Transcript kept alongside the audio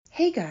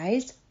Hey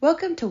guys,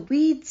 welcome to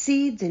Weeds,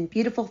 Seeds, and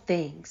Beautiful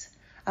Things,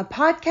 a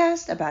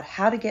podcast about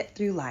how to get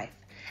through life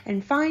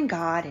and find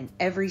God in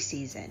every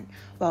season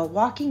while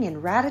walking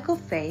in radical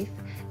faith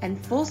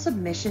and full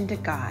submission to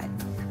God.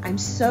 I'm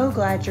so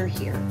glad you're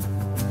here.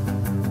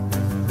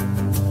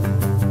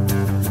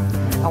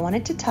 I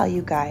wanted to tell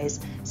you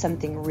guys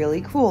something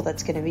really cool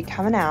that's going to be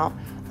coming out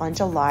on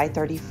July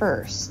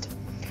 31st.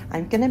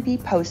 I'm going to be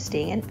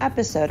posting an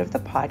episode of the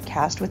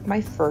podcast with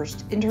my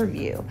first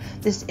interview.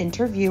 This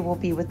interview will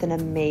be with an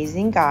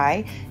amazing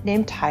guy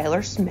named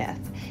Tyler Smith.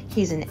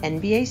 He's an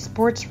NBA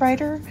sports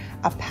writer,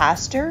 a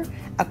pastor,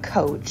 a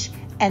coach,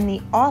 and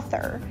the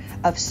author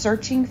of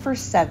Searching for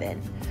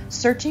Seven.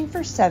 Searching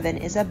for Seven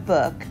is a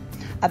book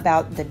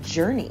about the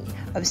journey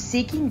of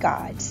seeking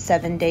God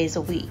 7 days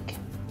a week.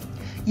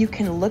 You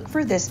can look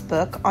for this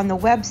book on the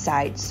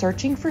website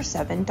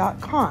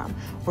searchingfor7.com,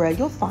 where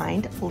you'll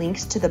find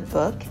links to the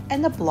book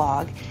and the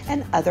blog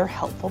and other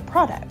helpful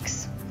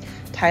products.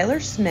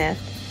 Tyler Smith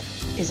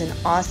is an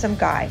awesome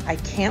guy. I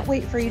can't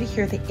wait for you to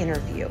hear the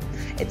interview.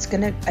 It's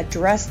going to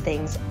address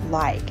things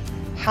like,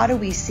 how do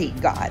we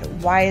seek God?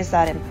 Why is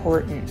that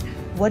important?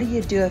 What do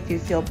you do if you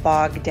feel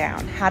bogged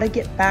down? How to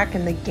get back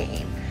in the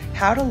game?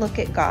 How to look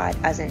at God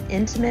as an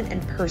intimate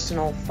and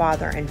personal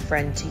father and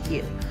friend to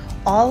you.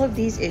 All of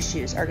these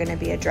issues are going to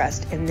be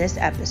addressed in this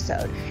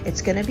episode.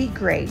 It's going to be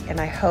great, and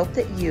I hope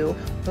that you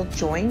will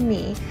join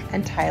me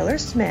and Tyler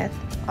Smith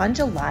on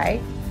July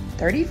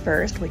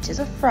 31st, which is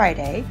a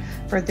Friday,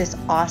 for this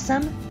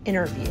awesome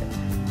interview.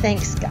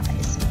 Thanks,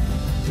 guys.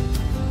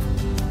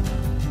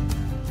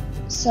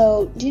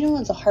 So, do you know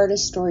what the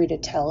hardest story to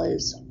tell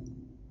is?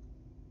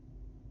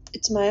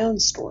 It's my own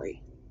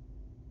story.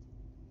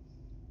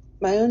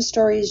 My own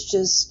story is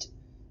just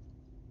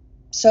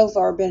so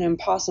far been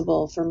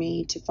impossible for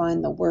me to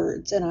find the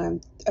words, and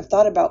I've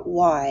thought about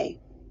why,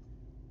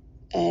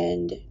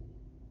 and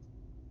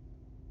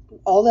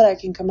all that I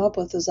can come up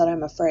with is that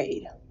I'm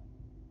afraid.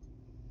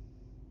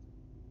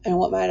 And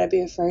what might I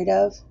be afraid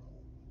of?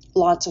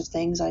 Lots of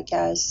things, I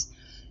guess.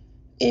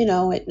 It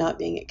not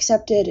being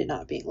accepted, it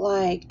not being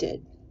liked,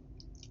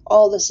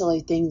 all the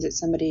silly things that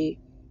somebody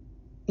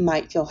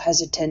might feel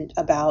hesitant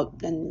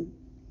about and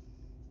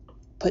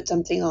put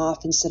something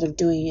off instead of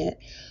doing it.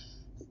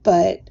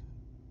 But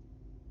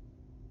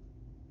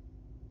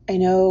I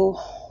know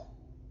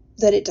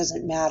that it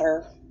doesn't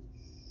matter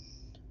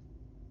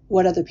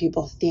what other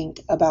people think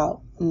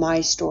about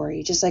my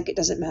story, just like it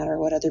doesn't matter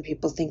what other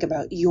people think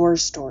about your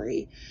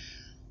story.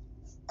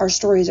 Our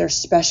stories are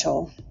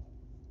special.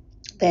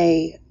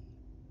 They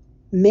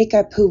make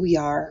up who we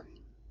are.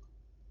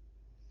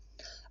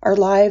 Our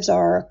lives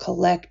are a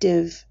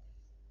collective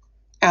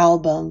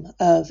album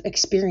of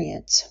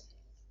experience.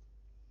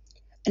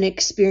 And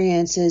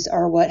experiences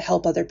are what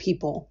help other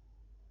people.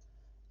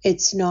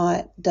 It's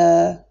not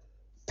the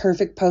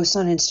perfect posts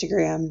on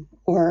Instagram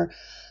or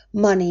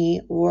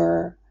money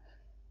or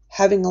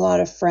having a lot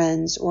of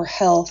friends or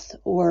health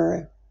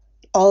or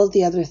all of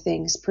the other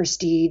things,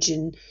 prestige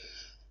and,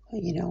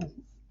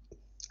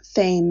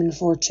 fame and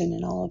fortune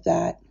and all of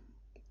that.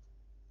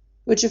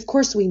 Which, of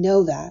course, we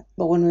know that.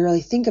 But when we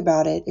really think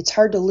about it, it's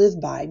hard to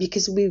live by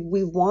because we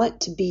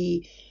want to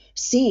be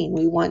seen.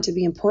 We want to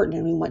be important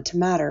and we want to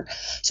matter.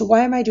 So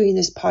why am I doing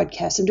this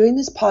podcast? I'm doing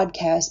this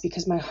podcast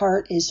because my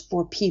heart is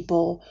for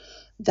people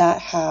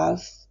that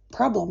have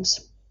problems,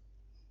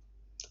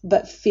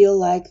 but feel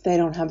like they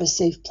don't have a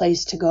safe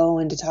place to go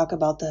and to talk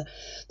about the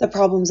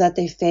problems that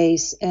they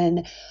face.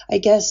 And I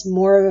guess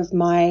more of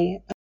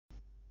my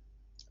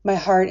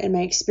heart and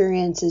my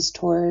experiences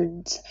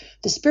towards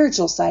the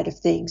spiritual side of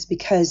things,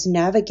 because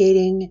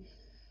navigating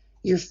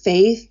your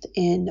faith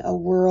in a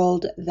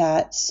world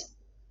that's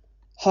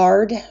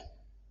hard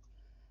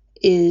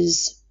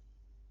is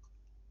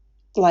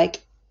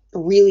like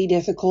really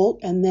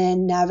difficult. And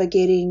then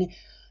navigating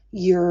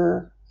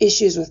your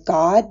issues with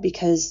God,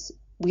 because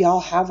we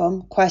all have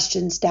them,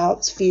 questions,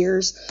 doubts,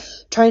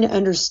 fears, trying to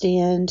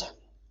understand,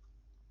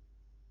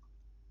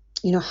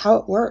 how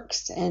it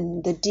works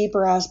and the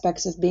deeper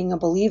aspects of being a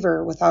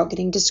believer without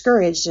getting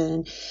discouraged.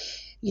 And,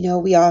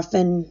 we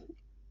often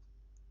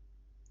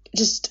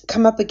just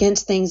come up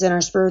against things in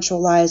our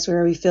spiritual lives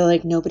where we feel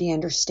like nobody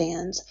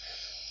understands.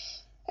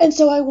 And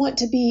so I want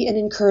to be an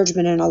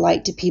encouragement and a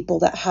light to people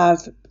that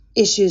have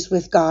issues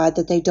with God,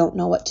 that they don't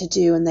know what to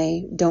do and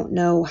they don't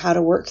know how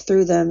to work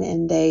through them,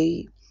 and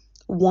they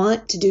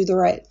want to do the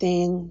right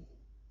thing,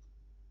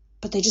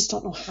 but they just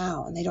don't know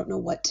how and they don't know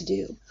what to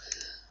do.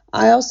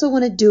 I also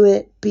want to do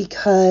it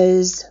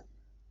because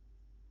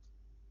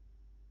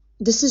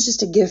this is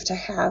just a gift I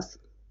have.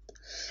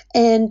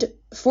 And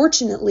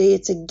fortunately,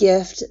 it's a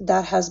gift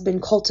that has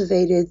been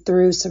cultivated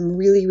through some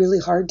really, really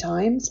hard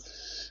times,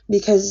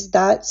 because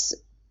that's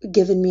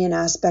given me an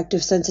aspect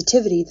of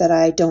sensitivity that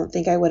I don't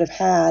think I would have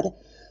had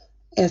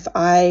if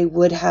I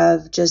would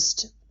have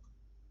just,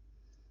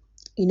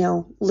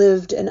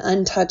 lived an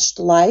untouched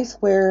life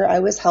where I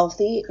was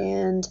healthy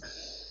and,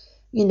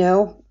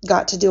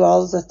 got to do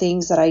all of the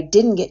things that I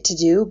didn't get to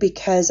do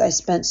because I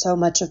spent so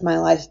much of my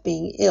life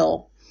being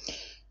ill.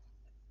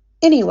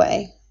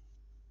 Anyway,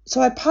 So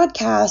I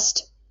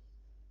podcast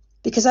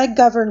because I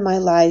govern my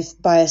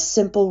life by a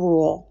simple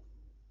rule.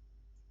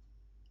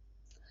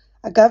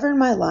 I govern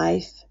my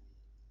life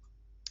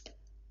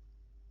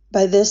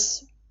by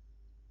this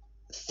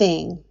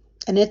thing,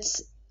 and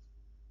it's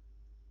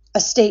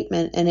a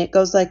statement, and it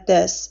goes like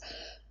this: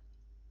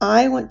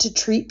 I want to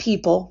treat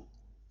people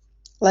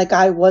like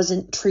I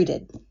wasn't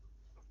treated.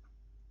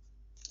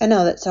 I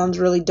know that sounds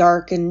really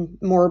dark and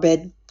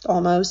morbid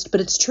almost, but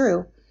it's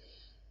true.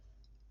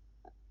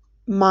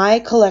 My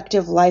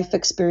collective life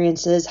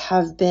experiences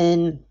have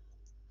been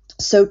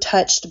so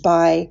touched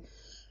by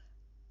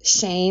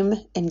shame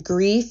and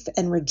grief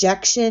and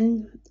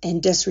rejection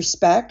and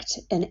disrespect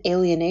and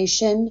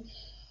alienation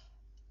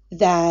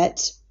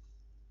that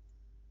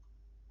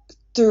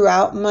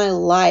throughout my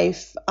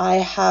life I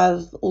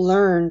have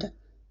learned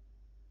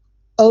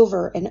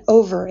over and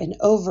over and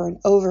over and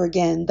over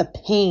again the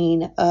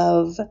pain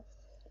of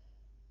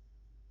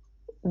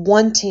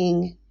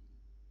wanting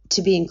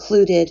to be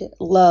included,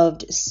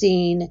 loved,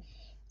 seen,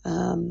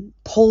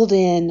 pulled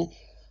in,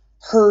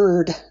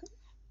 heard,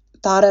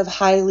 thought of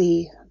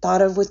highly,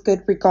 thought of with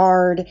good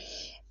regard.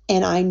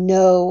 And I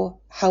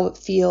know how it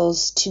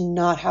feels to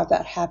not have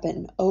that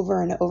happen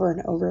over and over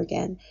and over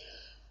again.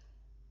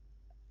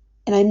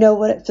 And I know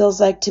what it feels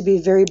like to be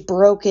very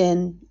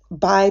broken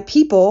by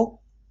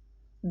people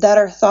that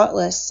are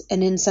thoughtless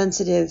and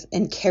insensitive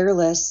and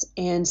careless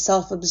and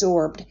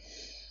self-absorbed.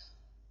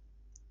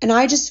 And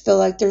I just feel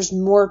like there's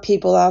more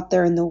people out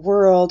there in the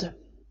world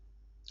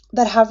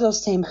that have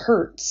those same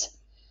hurts.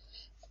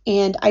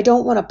 And I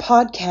don't want a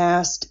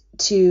podcast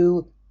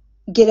to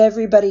get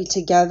everybody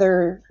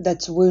together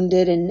that's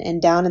wounded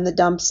and down in the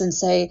dumps and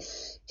say,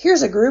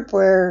 here's a group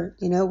where,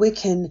 we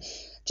can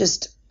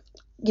just,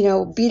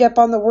 beat up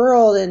on the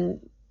world and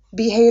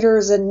be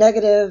haters and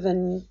negative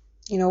and,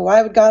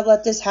 why would God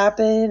let this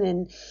happen?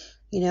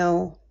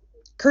 And,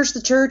 curse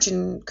the church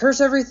and curse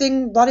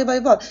everything, blah,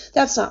 blah, blah.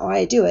 That's not why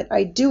I do it.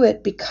 I do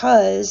it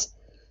because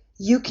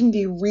you can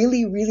be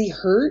really, really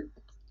hurt,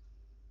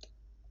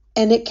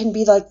 and it can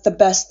be like the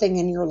best thing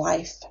in your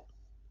life.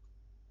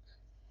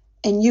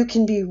 And you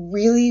can be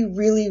really,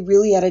 really,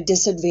 really at a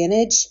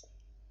disadvantage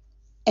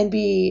and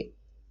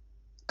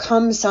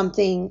become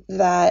something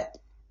that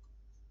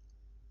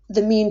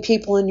the mean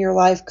people in your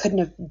life couldn't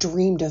have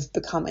dreamed of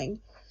becoming.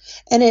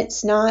 And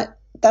that's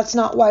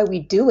not why we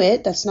do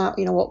it. That's not,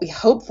 what we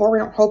hope for. We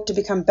don't hope to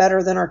become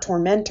better than our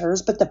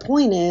tormentors. But the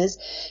point is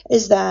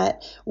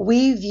that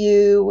we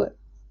view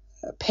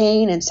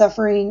pain and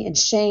suffering and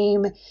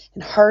shame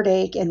and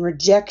heartache and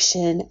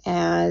rejection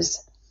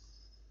as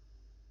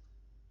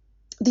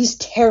these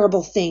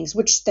terrible things,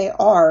 which they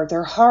are.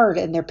 They're hard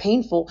and they're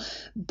painful,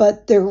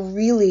 but they're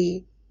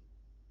really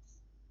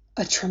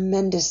a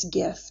tremendous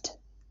gift.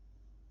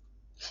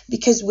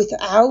 Because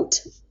without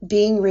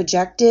being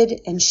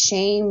rejected and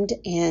shamed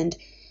and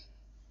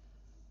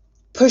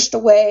pushed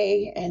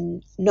away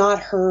and not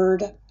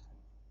heard,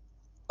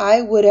 I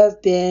would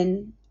have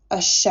been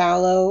a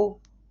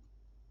shallow,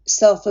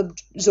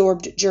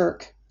 self-absorbed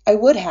jerk. I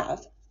would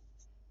have.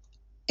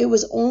 It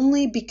was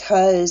only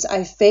because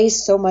I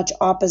faced so much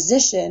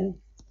opposition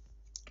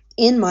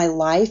in my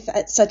life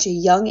at such a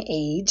young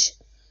age,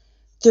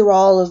 through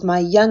all of my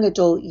young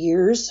adult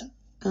years,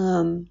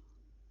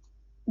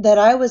 that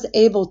I was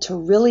able to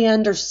really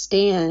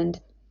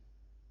understand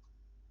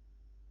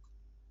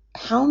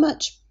how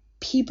much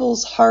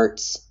people's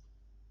hearts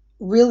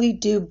really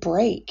do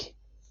break.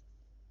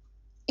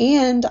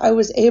 And I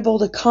was able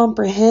to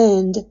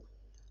comprehend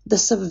the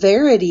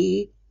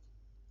severity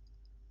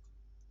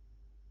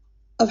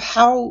of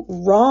how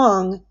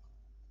wrong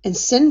and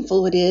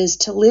sinful it is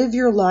to live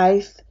your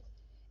life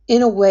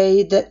in a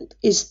way that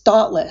is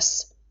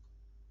thoughtless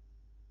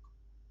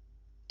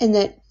and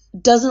that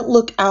doesn't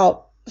look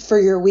out for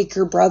your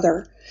weaker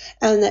brother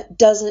and that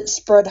doesn't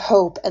spread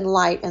hope and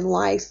light and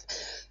life.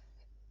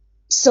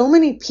 So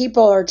many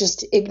people are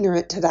just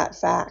ignorant to that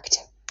fact.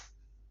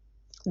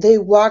 They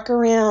walk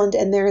around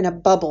and they're in a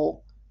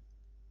bubble,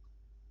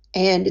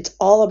 and it's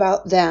all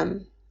about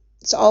them.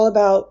 It's all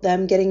about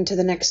them getting to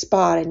the next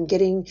spot and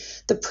getting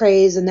the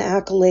praise and the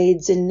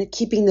accolades and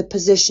keeping the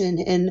position.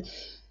 And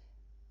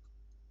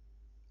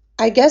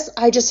I guess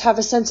I just have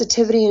a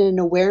sensitivity and an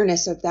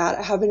awareness of that.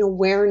 I have an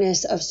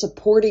awareness of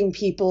supporting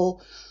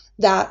people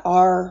that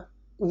are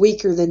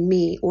weaker than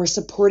me, or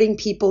supporting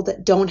people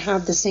that don't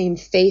have the same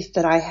faith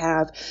that I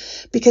have.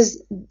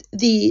 Because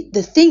the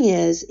thing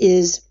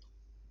is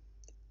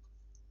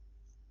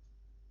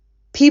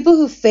people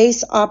who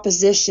face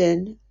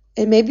opposition,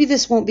 and maybe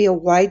this won't be a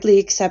widely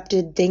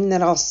accepted thing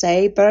that I'll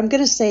say, but I'm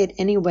going to say it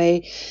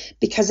anyway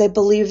because I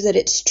believe that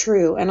it's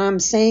true, and I'm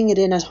saying it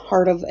in a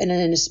heart of and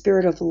in a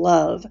spirit of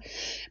love.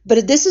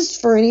 But this is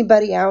for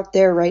anybody out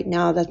there right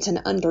now that's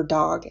an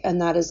underdog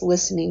and that is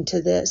listening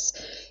to this.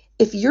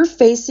 If you're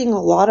facing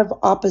a lot of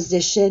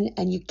opposition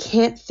and you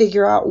can't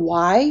figure out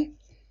why,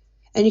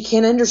 and you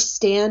can't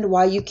understand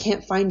why you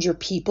can't find your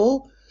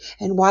people,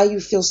 and why you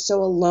feel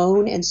so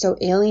alone and so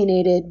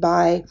alienated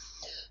by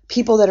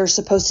people that are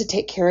supposed to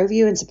take care of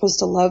you and supposed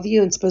to love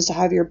you and supposed to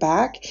have your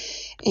back.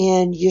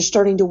 And you're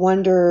starting to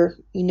wonder,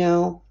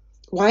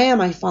 why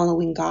am I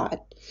following God?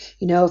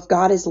 If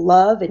God is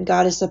love and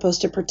God is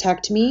supposed to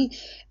protect me,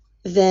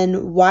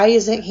 then why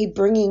isn't he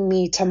bringing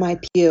me to my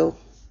pew?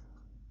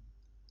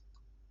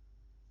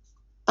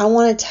 I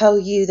want to tell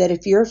you that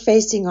if you're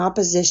facing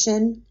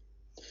opposition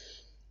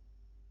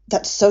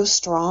that's so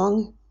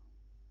strong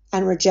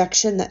and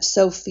rejection that's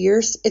so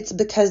fierce, it's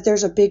because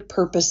there's a big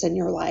purpose in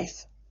your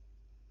life.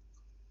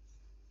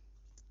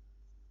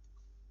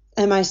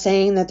 Am I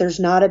saying that there's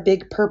not a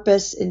big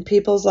purpose in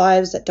people's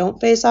lives that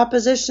don't face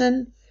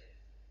opposition?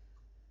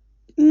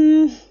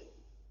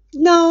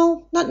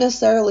 No, not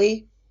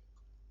necessarily.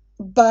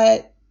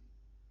 But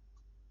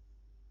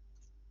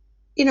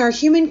in our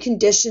human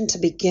condition to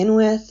begin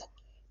with,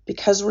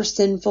 because we're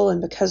sinful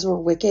and because we're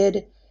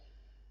wicked,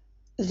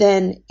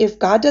 then if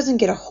God doesn't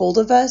get a hold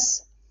of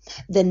us,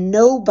 then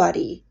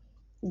nobody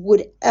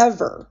would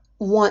ever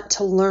want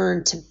to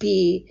learn to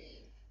be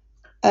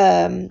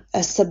a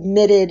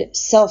submitted,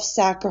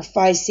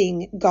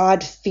 self-sacrificing,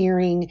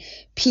 God-fearing,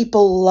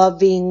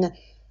 people-loving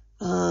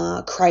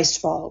Christ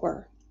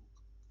follower.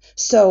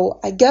 So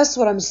I guess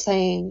what I'm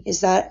saying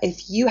is that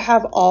if you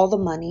have all the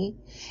money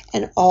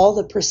and all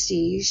the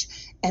prestige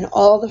and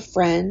all the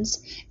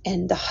friends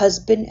and the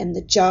husband and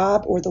the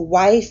job or the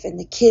wife and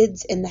the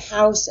kids and the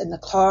house and the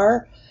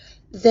car,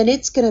 then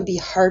it's going to be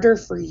harder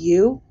for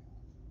you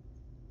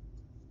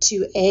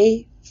to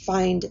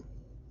find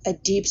a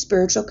deep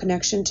spiritual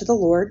connection to the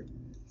Lord,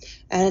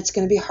 and it's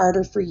going to be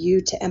harder for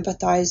you to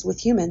empathize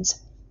with humans,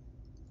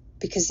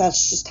 because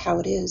that's just how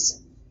it is.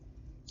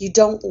 You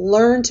don't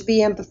learn to be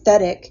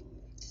empathetic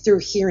through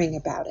hearing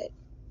about it.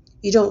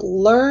 You don't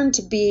learn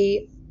to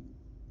be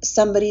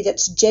somebody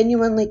that's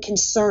genuinely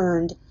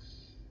concerned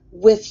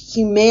with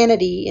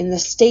humanity in the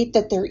state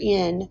that they're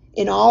in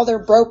all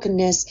their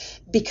brokenness,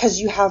 because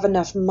you have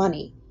enough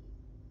money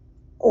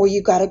or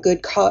you got a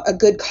good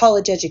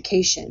college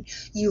education.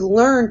 You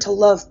learn to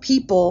love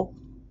people,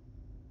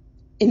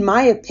 in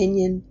my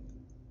opinion,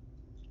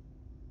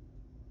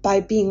 by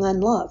being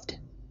unloved,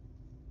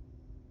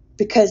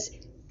 because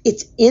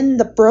it's in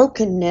the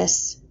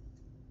brokenness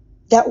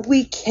that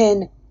we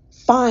can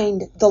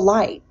find the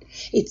light.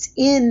 It's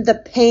in the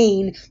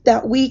pain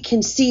that we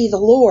can see the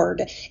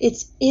Lord.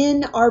 It's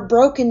in our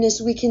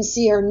brokenness we can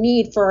see our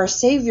need for our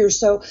Savior.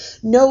 So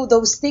no,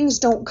 those things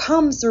don't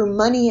come through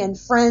money and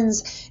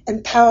friends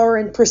and power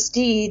and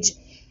prestige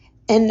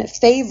and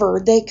favor.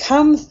 They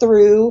come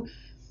through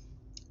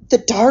the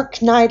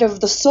dark night of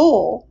the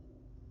soul.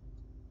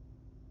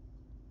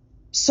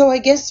 So I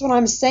guess what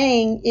I'm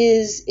saying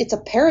is it's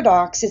a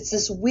paradox. It's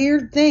this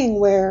weird thing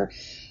where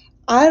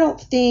I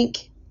don't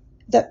think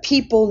that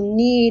people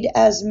need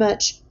as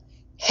much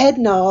head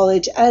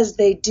knowledge as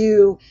they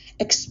do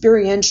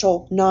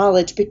experiential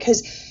knowledge,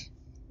 because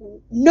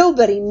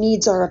nobody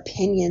needs our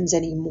opinions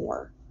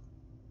anymore.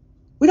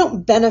 We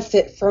don't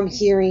benefit from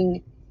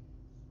hearing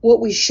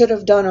what we should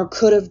have done or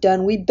could have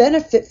done. We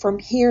benefit from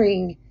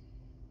hearing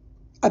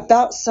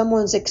about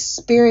someone's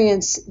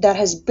experience that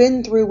has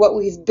been through what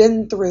we've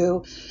been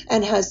through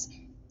and has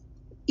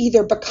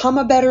either become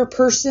a better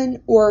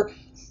person or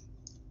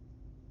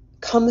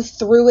come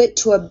through it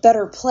to a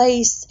better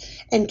place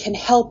and can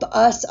help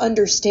us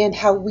understand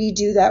how we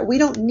do that. We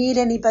don't need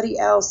anybody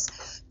else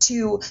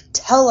to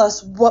tell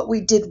us what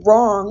we did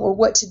wrong or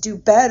what to do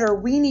better.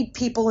 We need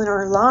people in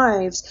our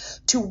lives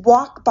to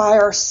walk by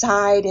our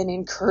side and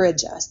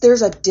encourage us.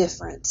 There's a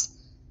difference.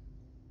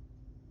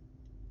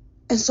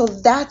 And so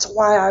that's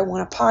why I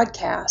want a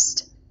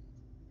podcast.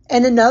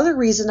 And another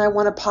reason I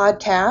want a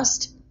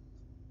podcast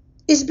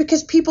is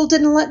because people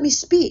didn't let me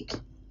speak.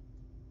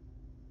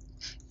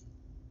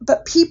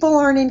 But people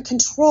aren't in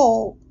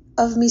control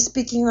of me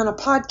speaking on a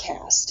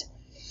podcast.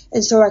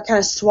 And so I kind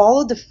of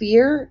swallowed the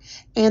fear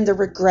and the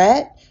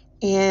regret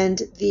and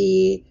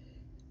the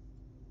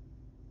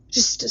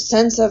just a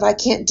sense of I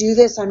can't do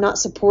this, I'm not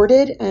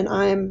supported, and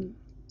I'm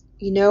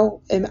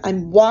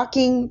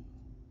walking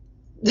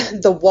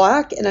the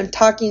walk and I'm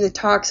talking the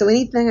talk. So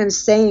anything I'm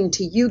saying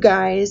to you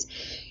guys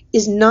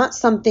is not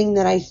something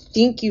that I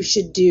think you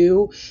should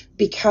do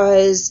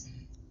because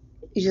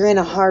you're in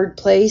a hard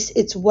place.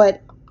 It's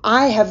what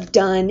I have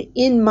done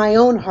in my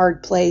own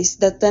hard place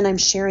that then I'm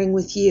sharing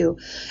with you.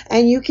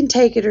 And you can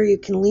take it or you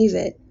can leave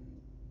it.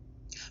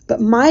 But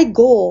my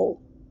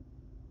goal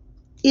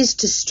is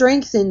to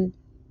strengthen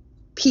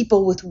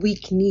people with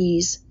weak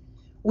knees,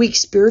 weak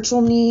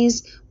spiritual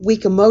knees,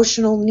 weak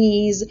emotional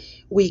knees,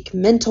 weak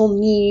mental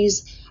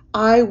knees.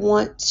 I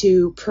want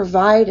to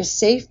provide a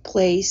safe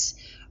place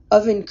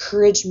of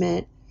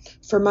encouragement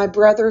for my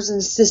brothers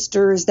and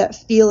sisters that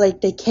feel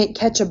like they can't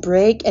catch a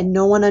break and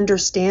no one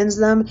understands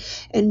them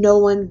and no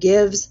one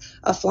gives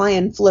a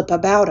flying flip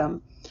about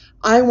them.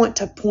 I want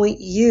to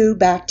point you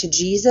back to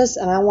Jesus,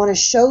 and I want to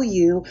show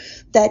you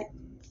that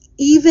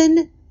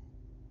even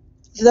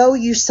though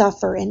you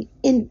suffer and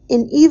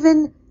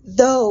even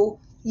though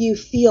you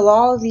feel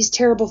all of these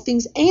terrible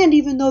things, and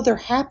even though they're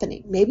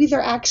happening, maybe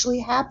they're actually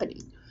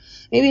happening,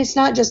 Maybe it's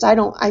not just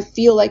I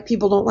feel like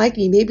people don't like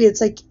me. Maybe it's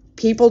like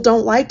people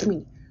don't like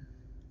me.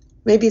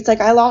 Maybe it's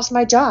like I lost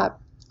my job.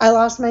 I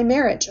lost my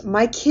marriage.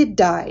 My kid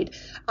died.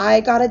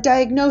 I got a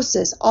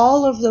diagnosis.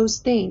 All of those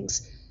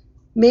things.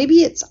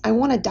 Maybe it's I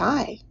want to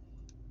die.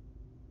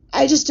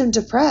 I just am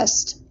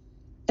depressed.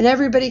 And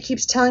everybody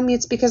keeps telling me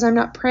it's because I'm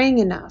not praying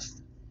enough.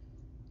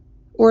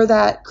 Or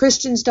that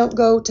Christians don't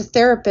go to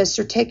therapists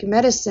or take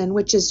medicine,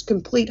 which is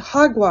complete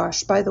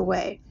hogwash, by the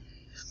way.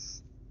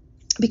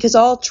 Because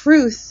all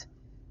truth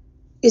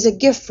is a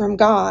gift from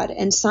God,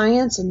 and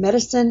science and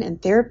medicine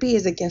and therapy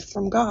is a gift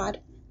from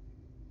God.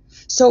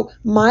 So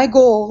my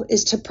goal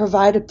is to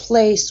provide a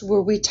place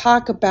where we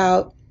talk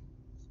about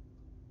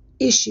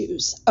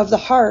issues of the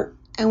heart,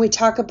 and we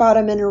talk about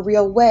them in a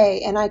real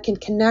way, and I can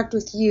connect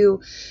with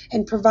you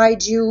and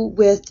provide you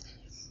with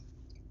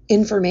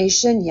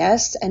information,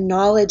 yes, and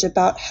knowledge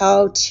about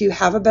how to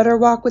have a better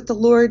walk with the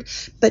Lord,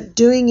 but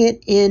doing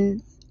it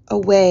in a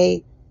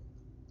way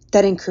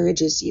that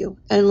encourages you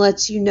and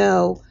lets you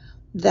know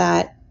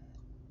that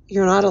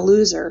you're not a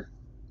loser,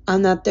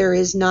 and that there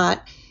is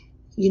not,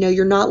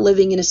 you're not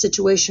living in a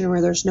situation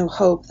where there's no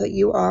hope, that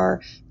you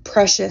are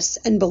precious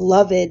and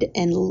beloved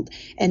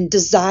and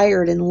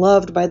desired and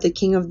loved by the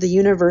King of the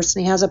universe,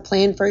 and he has a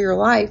plan for your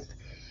life,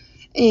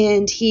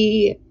 and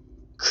he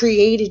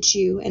created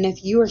you. And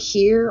if you are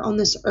here on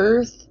this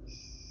earth,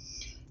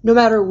 no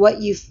matter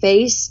what you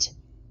faced,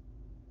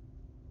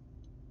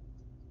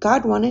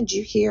 God wanted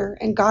you here,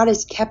 and God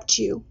has kept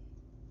you,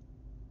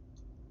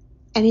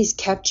 and he's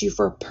kept you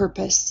for a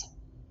purpose,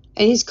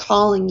 and he's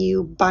calling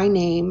you by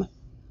name,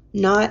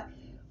 not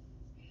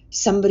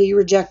somebody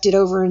rejected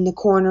over in the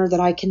corner that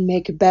I can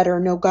make better.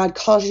 No, God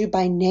calls you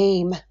by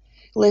name.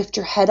 Lift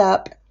your head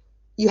up.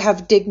 You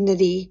have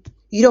dignity.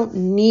 You don't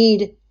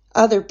need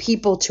other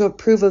people to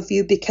approve of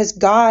you, because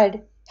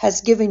God has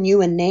given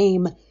you a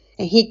name,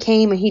 and he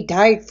came and he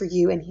died for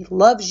you, and he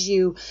loves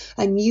you,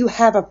 and you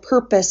have a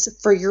purpose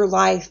for your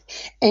life,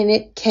 and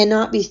it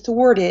cannot be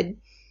thwarted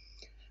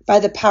by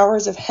the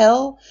powers of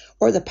hell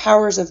or the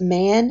powers of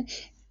man.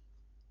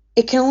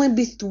 It can only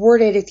be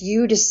thwarted if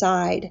you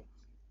decide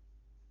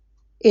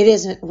it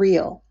isn't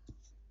real.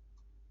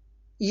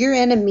 Your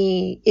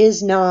enemy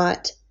is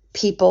not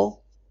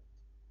people.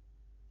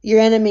 Your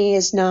enemy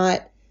is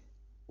not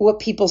what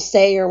people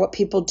say or what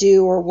people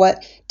do or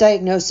what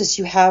diagnosis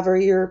you have or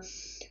your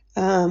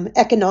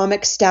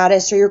economic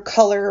status or your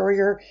color or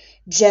your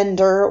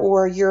gender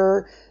or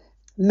your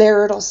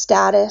marital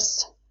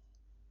status.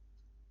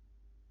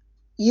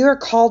 You are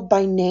called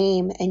by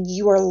name, and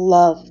you are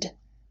loved,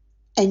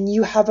 and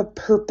you have a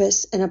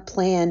purpose and a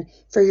plan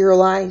for your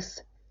life.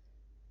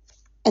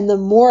 And the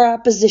more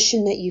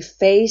opposition that you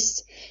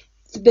face,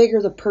 the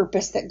bigger the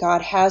purpose that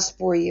God has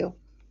for you.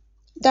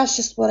 That's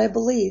just what I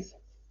believe.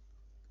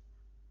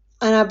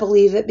 And I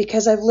believe it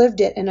because I've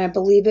lived it, and I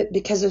believe it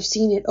because I've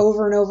seen it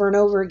over and over and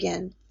over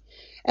again.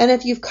 And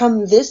if you've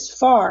come this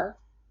far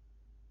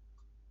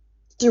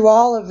through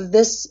all of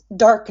this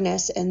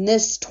darkness and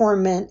this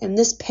torment and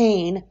this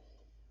pain,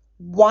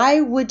 why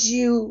would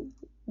you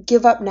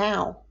give up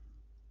now?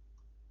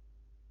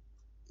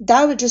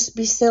 That would just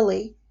be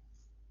silly.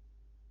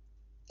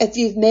 If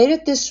you've made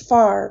it this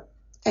far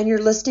and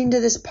you're listening to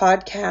this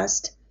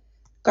podcast,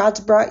 God's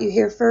brought you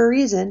here for a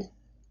reason.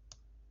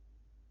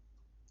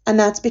 And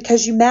that's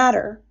because you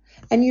matter.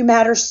 And you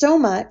matter so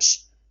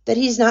much that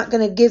he's not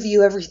going to give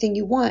you everything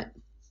you want.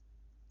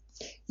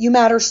 You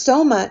matter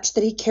so much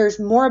that he cares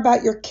more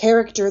about your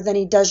character than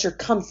he does your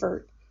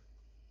comfort.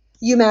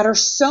 You matter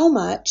so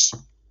much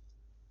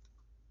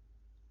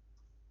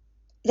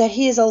that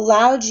he has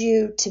allowed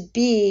you to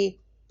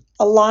be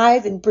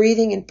alive and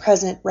breathing and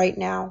present right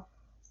now.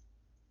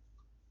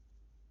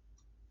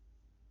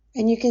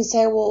 And you can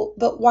say, well,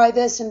 but why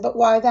this and but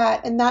why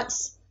that? And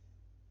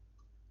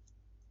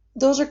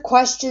those are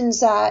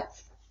questions that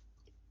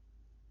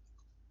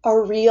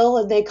are real,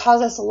 and they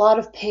cause us a lot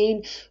of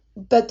pain,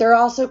 but they're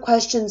also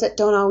questions that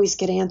don't always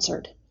get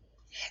answered.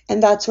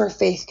 And that's where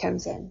faith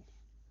comes in.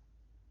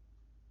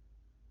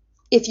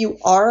 If you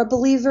are a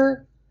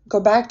believer, go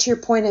back to your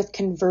point of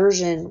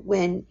conversion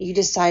when you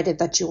decided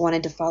that you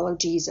wanted to follow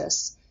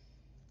Jesus.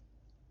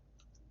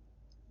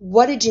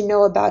 What did you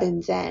know about him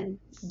then?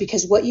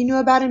 Because what you knew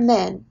about him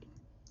then,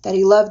 that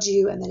he loved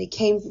you and that he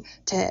came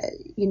to,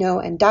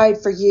 and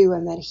died for you,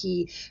 and that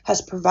he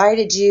has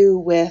provided you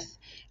with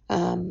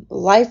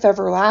life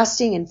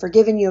everlasting and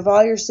forgiven you of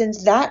all your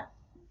sins, that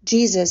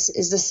Jesus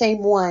is the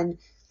same one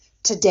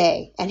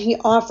today, and he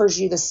offers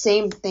you the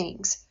same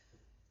things.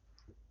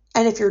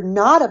 And if you're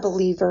not a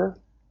believer,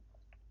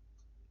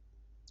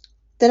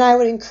 then I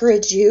would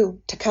encourage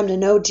you to come to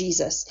know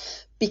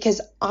Jesus,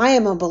 because I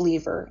am a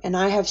believer and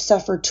I have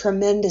suffered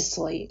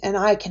tremendously, and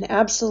I can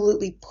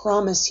absolutely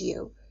promise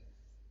you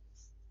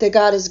that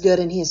God is good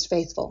and he is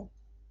faithful,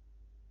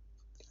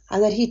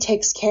 and that he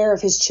takes care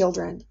of his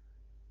children.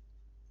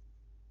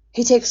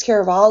 He takes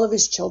care of all of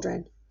his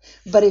children.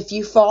 But if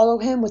you follow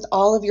him with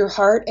all of your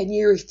heart and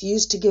you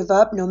refuse to give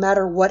up no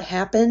matter what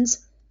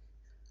happens,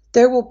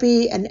 there will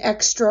be an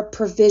extra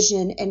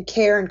provision and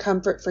care and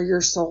comfort for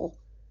your soul.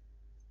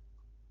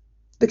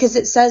 Because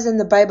it says in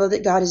the Bible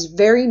that God is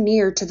very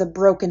near to the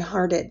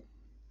brokenhearted.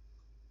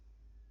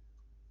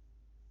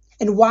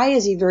 And why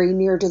is he very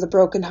near to the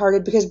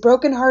brokenhearted? Because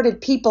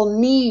brokenhearted people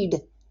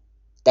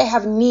they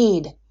have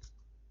need.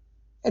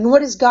 And what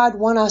does God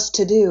want us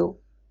to do?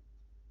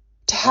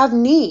 To have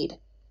need.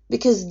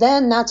 Because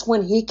then that's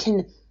when he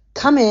can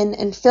come in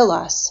and fill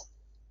us.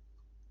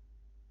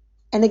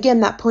 And again,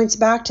 that points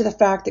back to the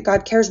fact that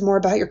God cares more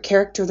about your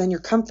character than your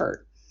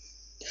comfort.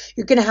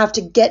 You're going to have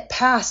to get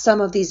past some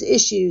of these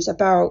issues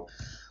about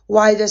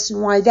why this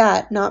and why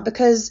that. Not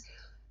because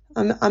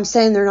I'm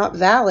saying they're not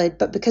valid,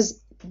 but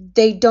because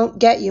they don't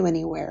get you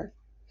anywhere.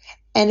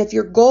 And if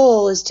your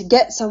goal is to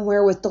get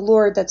somewhere with the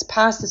Lord that's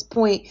past this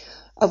point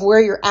of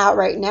where you're at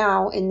right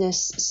now in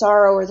this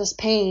sorrow or this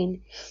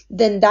pain,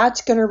 then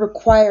that's going to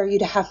require you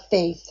to have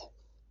faith.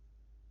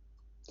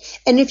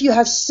 And if you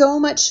have so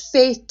much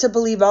faith to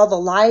believe all the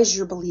lies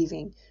you're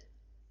believing,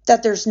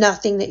 that there's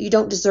nothing, that you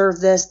don't deserve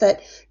this,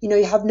 that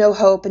you have no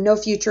hope and no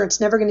future,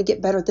 it's never going to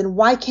get better, then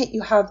why can't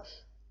you have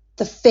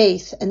the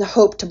faith and the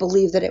hope to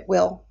believe that it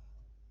will?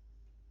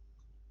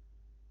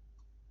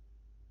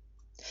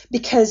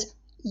 Because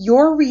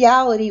your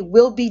reality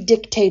will be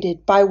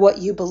dictated by what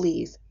you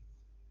believe.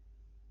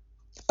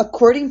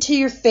 According to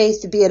your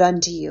faith be it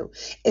unto you.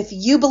 If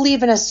you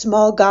believe in a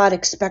small God,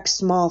 expect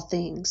small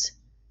things.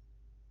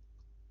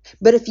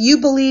 But if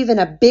you believe in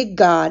a big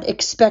God,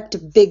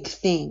 expect big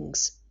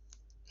things.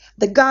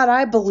 The God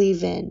I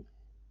believe in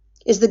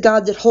is the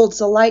God that holds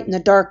the light and the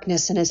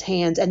darkness in his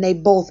hands, and they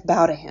both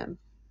bow to him.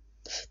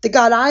 The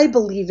God I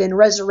believe in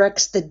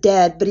resurrects the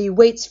dead, but he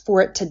waits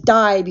for it to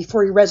die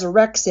before he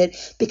resurrects it,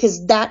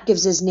 because that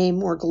gives his name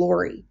more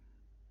glory.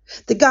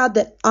 The God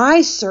that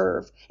I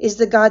serve is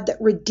the God that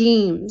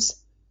redeems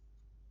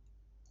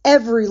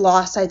every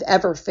loss I've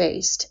ever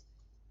faced.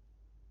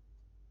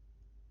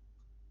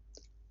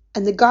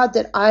 And the God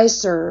that I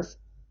serve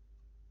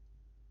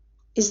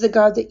is the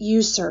God that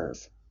you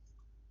serve.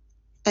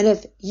 And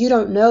if you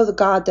don't know the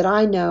God that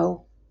I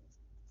know,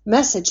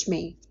 message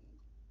me.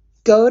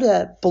 Go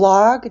to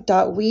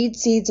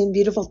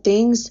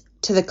blog.weedseedsandbeautifulthings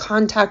to the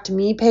contact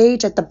me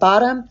page at the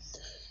bottom,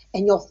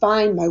 and you'll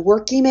find my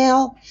work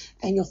email,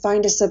 and you'll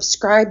find a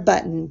subscribe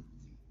button.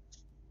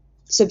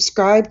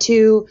 Subscribe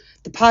to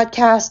the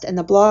podcast and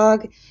the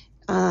blog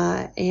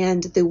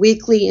and the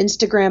weekly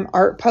Instagram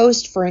art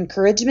post for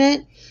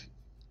encouragement,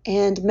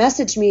 and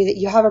message me that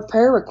you have a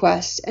prayer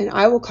request, and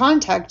I will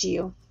contact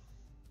you.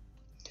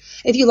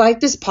 If you like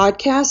this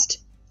podcast,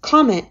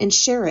 comment and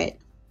share it.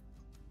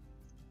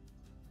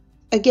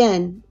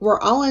 Again, we're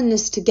all in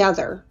this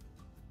together.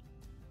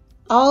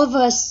 All of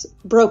us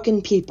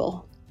broken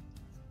people.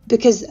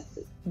 Because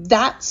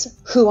that's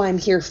who I'm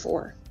here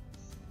for.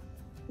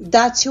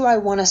 That's who I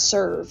want to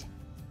serve.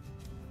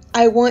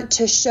 I want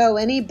to show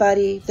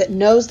anybody that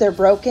knows they're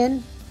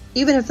broken,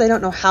 even if they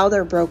don't know how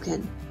they're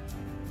broken,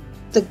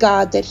 the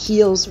God that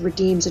heals,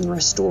 redeems, and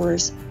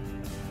restores.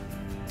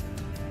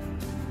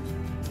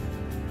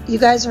 You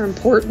guys are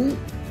important.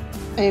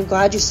 I am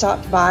glad you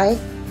stopped by.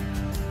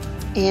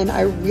 And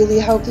I really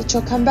hope that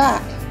you'll come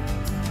back.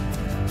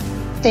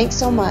 Thanks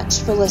so much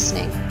for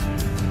listening.